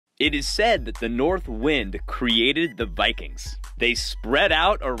It is said that the north wind created the Vikings. They spread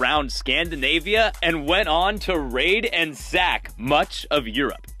out around Scandinavia and went on to raid and sack much of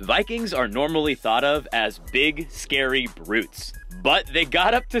Europe. Vikings are normally thought of as big, scary brutes, but they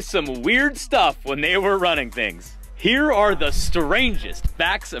got up to some weird stuff when they were running things. Here are the strangest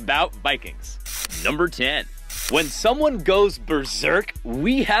facts about Vikings. Number 10. When someone goes berserk,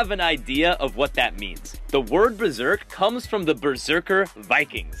 we have an idea of what that means. The word berserk comes from the berserker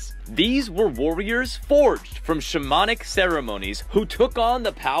Vikings. These were warriors forged from shamanic ceremonies who took on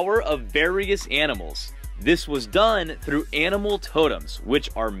the power of various animals. This was done through animal totems, which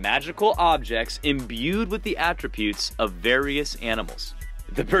are magical objects imbued with the attributes of various animals.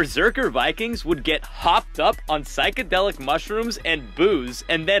 The berserker Vikings would get hopped up on psychedelic mushrooms and booze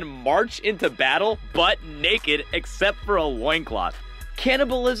and then march into battle butt naked except for a loincloth.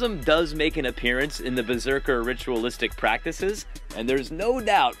 Cannibalism does make an appearance in the berserker ritualistic practices, and there's no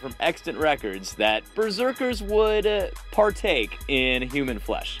doubt from extant records that berserkers would partake in human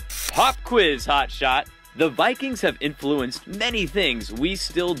flesh. Pop quiz, hotshot. The Vikings have influenced many things we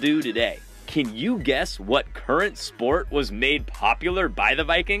still do today. Can you guess what current sport was made popular by the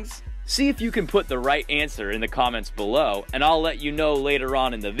Vikings? See if you can put the right answer in the comments below, and I'll let you know later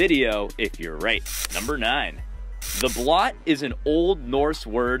on in the video if you're right. Number 9. The blot is an Old Norse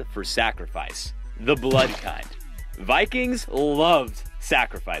word for sacrifice, the blood kind. Vikings loved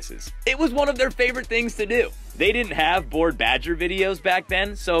sacrifices. It was one of their favorite things to do. They didn't have bored badger videos back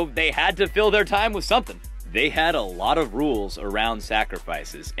then, so they had to fill their time with something. They had a lot of rules around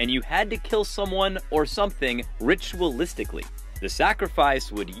sacrifices, and you had to kill someone or something ritualistically. The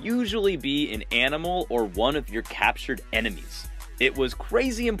sacrifice would usually be an animal or one of your captured enemies. It was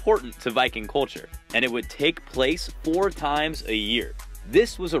crazy important to Viking culture, and it would take place 4 times a year.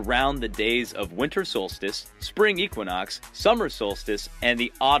 This was around the days of winter solstice, spring equinox, summer solstice, and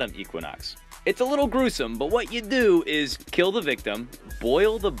the autumn equinox. It's a little gruesome, but what you do is kill the victim,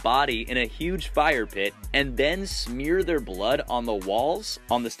 boil the body in a huge fire pit, and then smear their blood on the walls,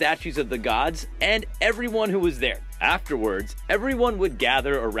 on the statues of the gods, and everyone who was there. Afterwards, everyone would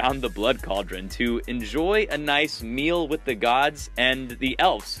gather around the blood cauldron to enjoy a nice meal with the gods and the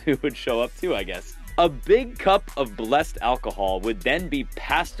elves who would show up too, I guess. A big cup of blessed alcohol would then be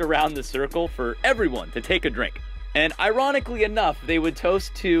passed around the circle for everyone to take a drink. And ironically enough, they would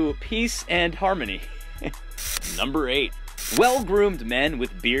toast to peace and harmony. Number 8. Well-groomed men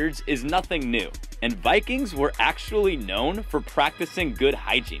with beards is nothing new, and Vikings were actually known for practicing good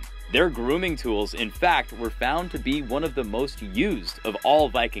hygiene. Their grooming tools, in fact, were found to be one of the most used of all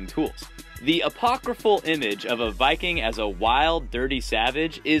Viking tools. The apocryphal image of a Viking as a wild, dirty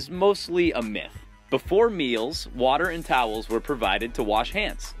savage is mostly a myth. Before meals, water and towels were provided to wash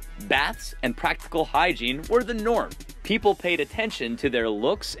hands. Baths and practical hygiene were the norm. People paid attention to their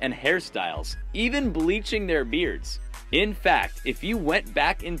looks and hairstyles, even bleaching their beards. In fact, if you went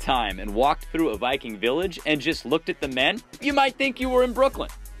back in time and walked through a Viking village and just looked at the men, you might think you were in Brooklyn.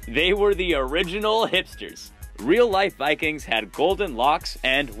 They were the original hipsters. Real-life Vikings had golden locks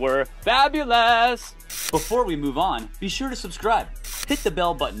and were fabulous! Before we move on, be sure to subscribe. Hit the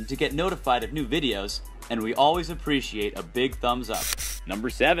bell button to get notified of new videos, and we always appreciate a big thumbs up.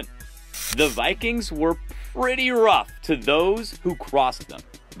 Number 7. The Vikings were pretty rough to those who crossed them.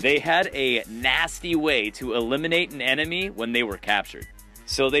 They had a nasty way to eliminate an enemy when they were captured.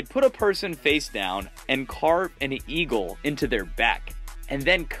 So they'd put a person face down and carve an eagle into their back, and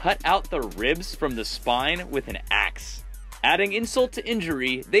then cut out the ribs from the spine with an axe. Adding insult to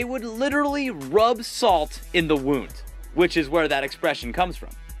injury, they would literally rub salt in the wound, which is where that expression comes from.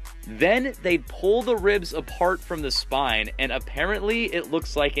 Then they'd pull the ribs apart from the spine, and apparently it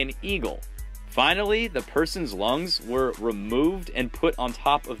looks like an eagle. Finally, the person's lungs were removed and put on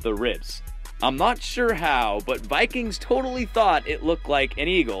top of the ribs. I'm not sure how, but Vikings totally thought it looked like an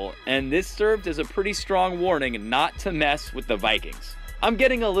eagle, and this served as a pretty strong warning not to mess with the Vikings. I'm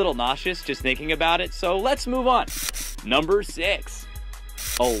getting a little nauseous just thinking about it, so let's move on. Number 6.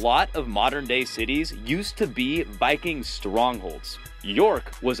 A lot of modern-day cities used to be Viking strongholds.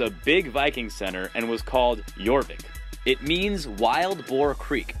 York was a big Viking center and was called Jorvik. It means Wild Boar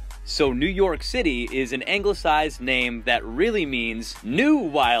Creek. So New York City is an anglicized name that really means New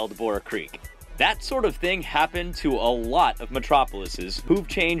Wild Boar Creek. That sort of thing happened to a lot of metropolises who've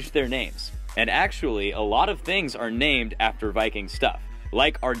changed their names. And actually, a lot of things are named after Viking stuff.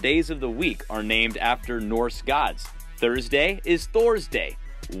 Like our days of the week are named after Norse gods. Thursday is Thor's Day.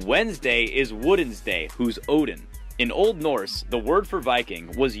 Wednesday is Woden's Day, who's Odin. In Old Norse, the word for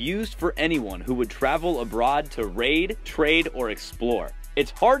Viking was used for anyone who would travel abroad to raid, trade, or explore.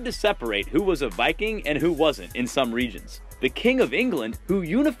 It's hard to separate who was a Viking and who wasn't in some regions. The King of England, who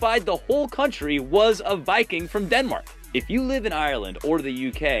unified the whole country, was a Viking from Denmark. If you live in Ireland or the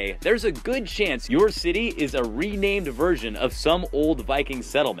UK, there's a good chance your city is a renamed version of some old Viking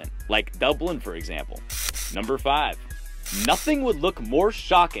settlement, like Dublin, for example. Number 5. Nothing would look more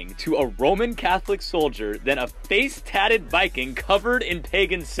shocking to a Roman Catholic soldier than a face-tatted Viking covered in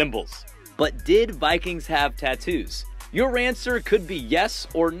pagan symbols. But did Vikings have tattoos? Your answer could be yes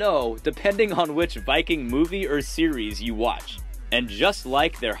or no, depending on which Viking movie or series you watch. And just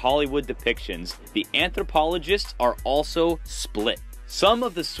like their Hollywood depictions, the anthropologists are also split. Some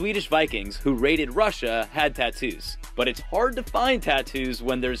of the Swedish Vikings who raided Russia had tattoos, but it's hard to find tattoos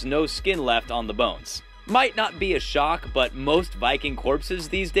when there's no skin left on the bones. Might not be a shock, but most Viking corpses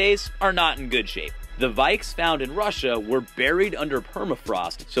these days are not in good shape. The Vikes found in Russia were buried under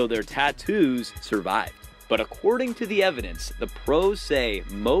permafrost, so their tattoos survived. But according to the evidence, the pros say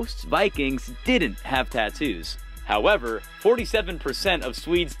most Vikings didn't have tattoos. However, 47% of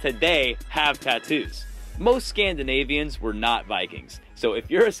Swedes today have tattoos. Most Scandinavians were not Vikings, so if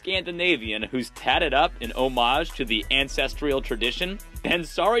you're a Scandinavian who's tatted up in homage to the ancestral tradition, then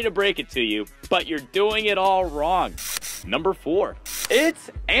sorry to break it to you, but you're doing it all wrong. Number 4. It's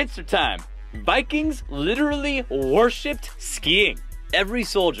answer time. Vikings literally worshipped skiing. Every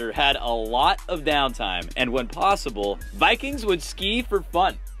soldier had a lot of downtime, and when possible, Vikings would ski for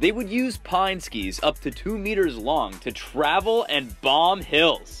fun. They would use pine skis up to 2 meters long to travel and bomb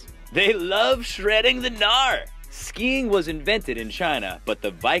hills. They love shredding the gnar. Skiing was invented in China, but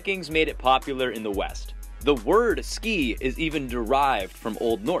the Vikings made it popular in the West. The word ski is even derived from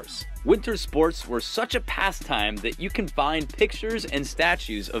Old Norse. Winter sports were such a pastime that you can find pictures and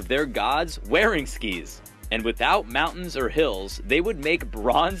statues of their gods wearing skis. And without mountains or hills, they would make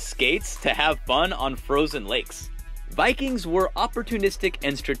bronze skates to have fun on frozen lakes. Vikings were opportunistic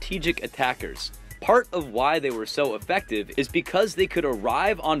and strategic attackers. Part of why they were so effective is because they could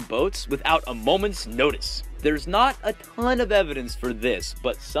arrive on boats without a moment's notice. There's not a ton of evidence for this,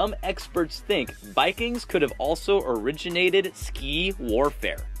 but some experts think Vikings could have also originated ski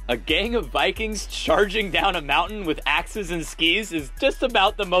warfare. A gang of Vikings charging down a mountain with axes and skis is just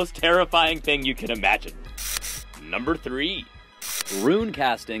about the most terrifying thing you can imagine. Number 3. Rune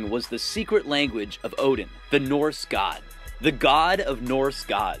casting was the secret language of Odin, the Norse god. The god of Norse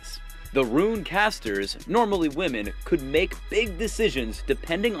gods. The rune casters, normally women, could make big decisions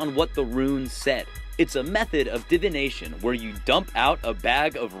depending on what the runes said. It's a method of divination where you dump out a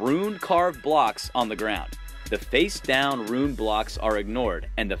bag of rune-carved blocks on the ground. The face-down rune blocks are ignored,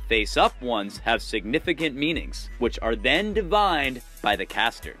 and the face-up ones have significant meanings, which are then divined by the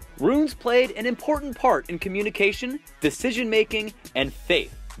caster. Runes played an important part in communication, decision-making, and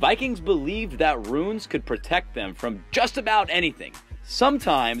faith. Vikings believed that runes could protect them from just about anything.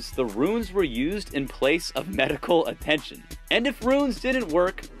 Sometimes the runes were used in place of medical attention. And if runes didn't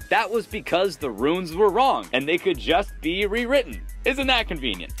work, that was because the runes were wrong, and they could just be rewritten. Isn't that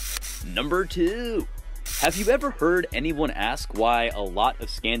convenient? Number 2. Have you ever heard anyone ask why a lot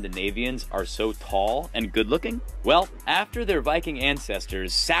of Scandinavians are so tall and good-looking? Well, after their Viking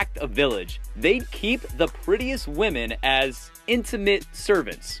ancestors sacked a village, they'd keep the prettiest women as intimate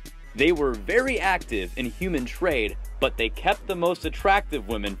servants. They were very active in human trade, but they kept the most attractive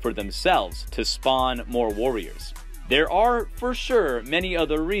women for themselves to spawn more warriors. There are, for sure, many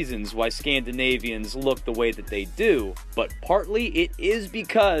other reasons why Scandinavians look the way that they do, but partly it is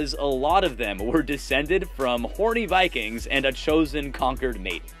because a lot of them were descended from horny Vikings and a chosen conquered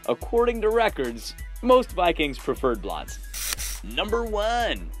mate. According to records, most Vikings preferred blondes. Number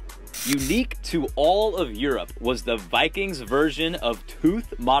 1. Unique to all of Europe was the Vikings' version of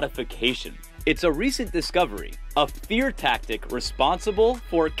tooth modification. It's a recent discovery, a fear tactic responsible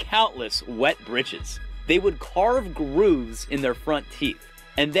for countless wet britches. They would carve grooves in their front teeth,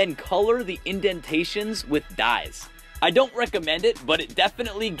 and then color the indentations with dyes. I don't recommend it, but it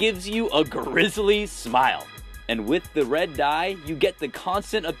definitely gives you a grisly smile. And with the red dye, you get the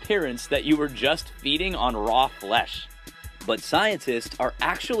constant appearance that you were just feeding on raw flesh. But scientists are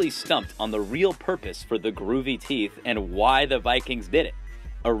actually stumped on the real purpose for the groovy teeth and why the Vikings did it.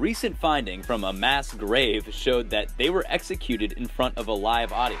 A recent finding from a mass grave showed that they were executed in front of a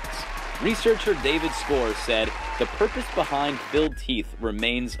live audience. Researcher David Score said the purpose behind filled teeth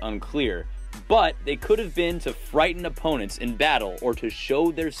remains unclear, but they could have been to frighten opponents in battle or to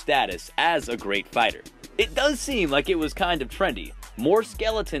show their status as a great fighter. It does seem like it was kind of trendy. More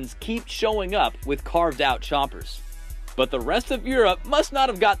skeletons keep showing up with carved out chompers. But the rest of Europe must not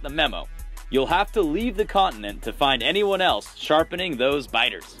have got the memo. You'll have to leave the continent to find anyone else sharpening those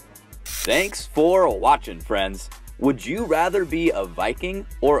biters. Thanks for watching, friends. Would you rather be a Viking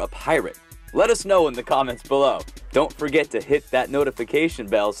or a pirate? Let us know in the comments below. Don't forget to hit that notification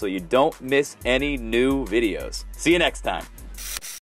bell so you don't miss any new videos. See you next time.